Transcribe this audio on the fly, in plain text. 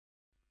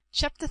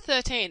Chapter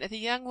 13 of The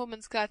Young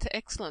Woman's Guide to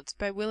Excellence,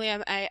 by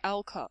William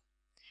Alcott.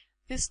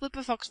 This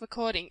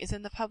recording is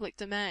in the public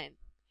domain.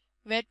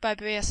 Read by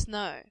Bria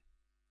Snow.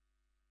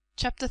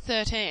 Chapter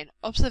 13.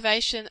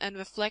 Observation and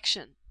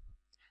Reflection.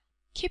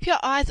 Keep your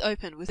eyes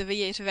open, was the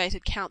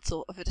reiterated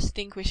counsel of a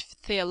distinguished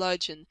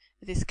theologian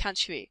of this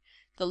country,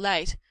 the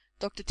late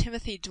Dr.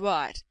 Timothy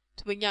Dwight,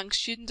 to a young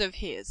student of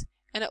his,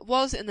 and it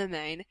was, in the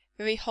main,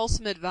 very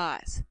wholesome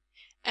advice.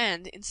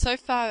 And, in so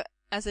far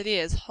as it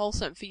is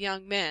wholesome for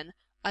young men,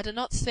 I do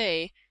not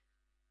see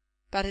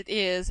but it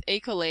is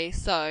equally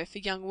so for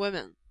young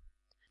women.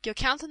 Your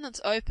countenance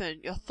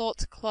open, your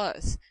thoughts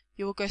close,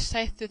 you will go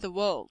safe through the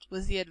world,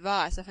 was the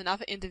advice of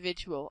another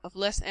individual of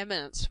less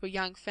eminence to a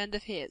young friend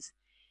of his.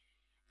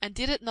 And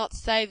did it not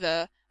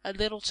savour a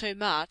little too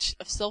much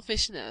of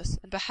selfishness,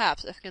 and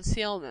perhaps of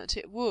concealment,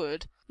 it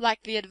would,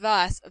 like the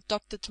advice of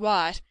Dr.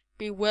 Dwight,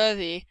 be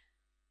worthy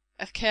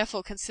of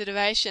careful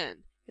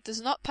consideration. It does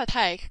not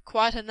partake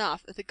quite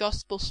enough of the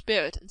gospel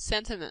spirit and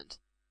sentiment.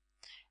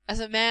 As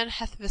a man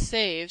hath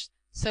received,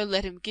 so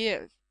let him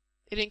give.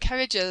 It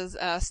encourages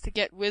us to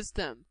get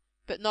wisdom,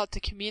 but not to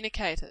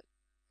communicate it.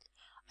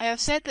 I have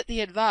said that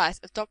the advice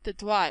of Dr.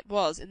 Dwight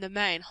was, in the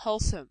main,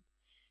 wholesome.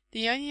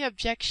 The only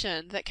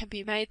objection that can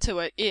be made to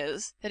it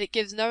is, that it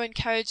gives no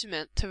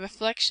encouragement to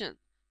reflection.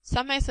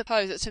 Some may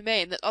suppose it to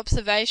mean that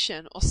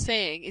observation, or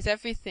seeing, is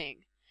everything.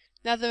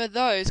 Now there are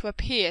those who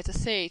appear to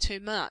see too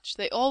much.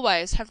 They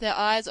always have their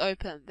eyes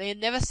open. They are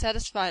never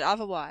satisfied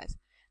otherwise.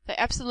 They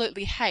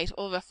absolutely hate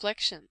all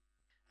reflection.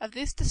 Of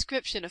this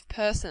description of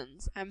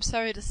persons, I am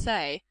sorry to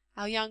say,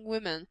 our young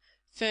women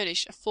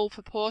furnish a full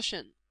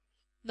proportion.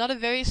 Not a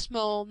very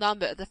small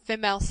number of the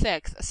female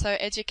sex are so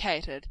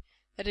educated,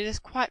 that it is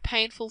quite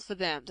painful for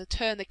them to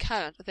turn the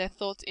current of their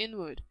thoughts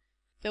inward.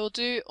 They will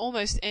do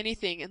almost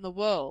anything in the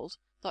world,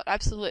 not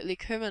absolutely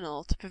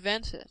criminal, to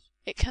prevent it.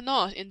 It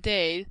cannot,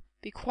 indeed,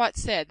 be quite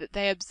said that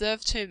they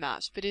observe too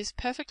much, but it is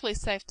perfectly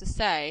safe to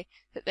say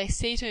that they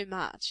see too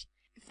much.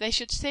 If they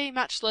should see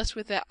much less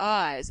with their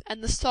eyes,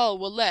 and the soul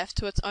were left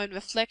to its own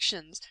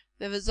reflections,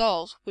 the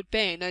result would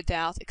be, no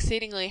doubt,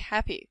 exceedingly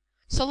happy.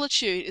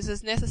 Solitude is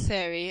as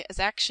necessary as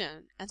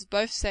action, and to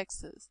both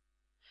sexes.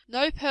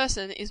 No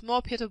person is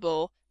more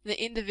pitiable than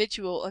the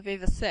individual of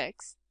either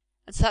sex,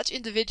 and such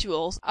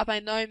individuals are by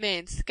no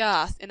means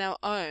scarce in our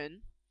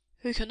own,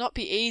 who cannot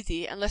be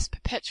easy unless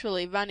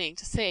perpetually running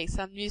to see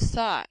some new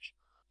sight,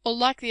 or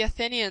like the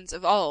Athenians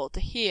of old,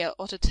 to hear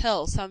or to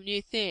tell some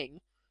new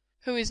thing,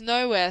 who is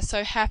nowhere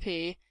so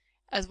happy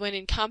as when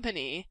in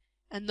company,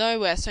 and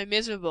nowhere so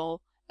miserable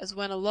as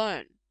when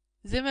alone.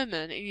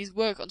 Zimmerman, in his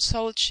work on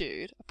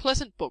solitude, a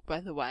pleasant book,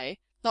 by the way,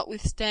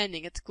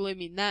 notwithstanding its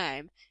gloomy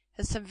name,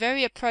 has some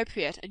very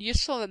appropriate and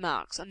useful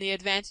remarks on the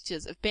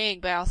advantages of being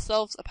by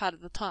ourselves a part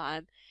of the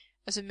time,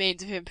 as a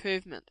means of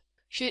improvement.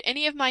 Should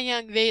any of my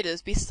young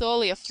readers be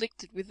sorely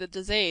afflicted with the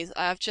disease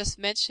I have just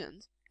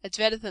mentioned, a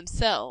dread of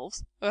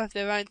themselves, or of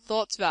their own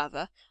thoughts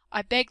rather,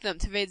 I beg them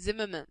to read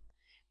Zimmerman.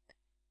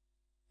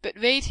 But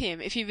read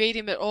him, if you read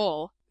him at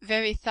all,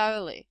 very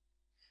thoroughly.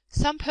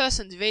 Some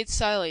persons read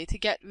solely to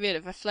get rid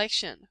of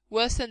reflection.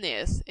 Worse than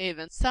this,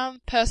 even,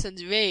 some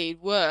persons read,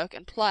 work,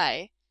 and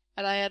play,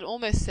 and I had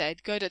almost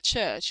said, go to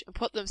church, and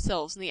put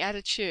themselves in the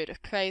attitude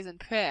of praise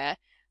and prayer,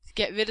 to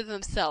get rid of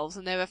themselves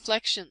and their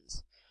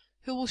reflections.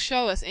 Who will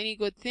show us any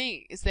good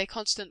thing, is their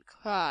constant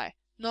cry.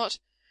 Not,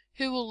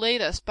 who will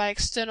lead us by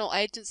external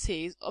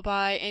agencies, or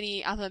by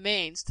any other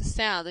means, to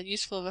sound and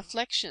useful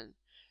reflection.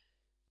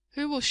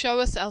 Who will show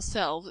us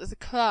ourselves, is a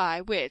cry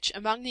which,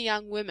 among the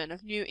young women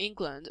of New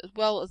England, as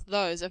well as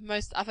those of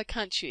most other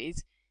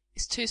countries,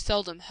 is too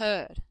seldom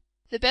heard.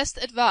 The best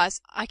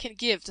advice I can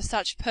give to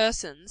such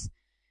persons,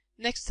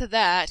 next to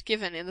that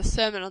given in the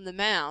Sermon on the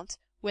Mount,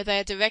 where they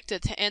are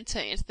directed to enter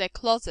into their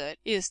closet,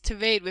 is to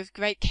read with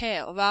great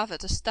care, or rather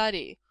to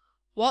study,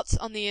 Watts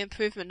on the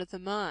Improvement of the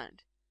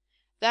Mind.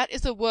 That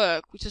is a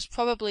work which has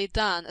probably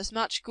done as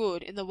much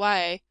good in the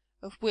way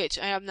of which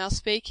I am now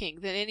speaking,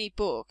 than any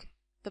book,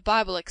 the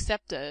Bible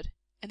excepted,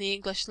 in the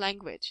English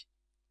language.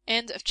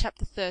 End of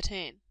chapter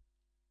 13.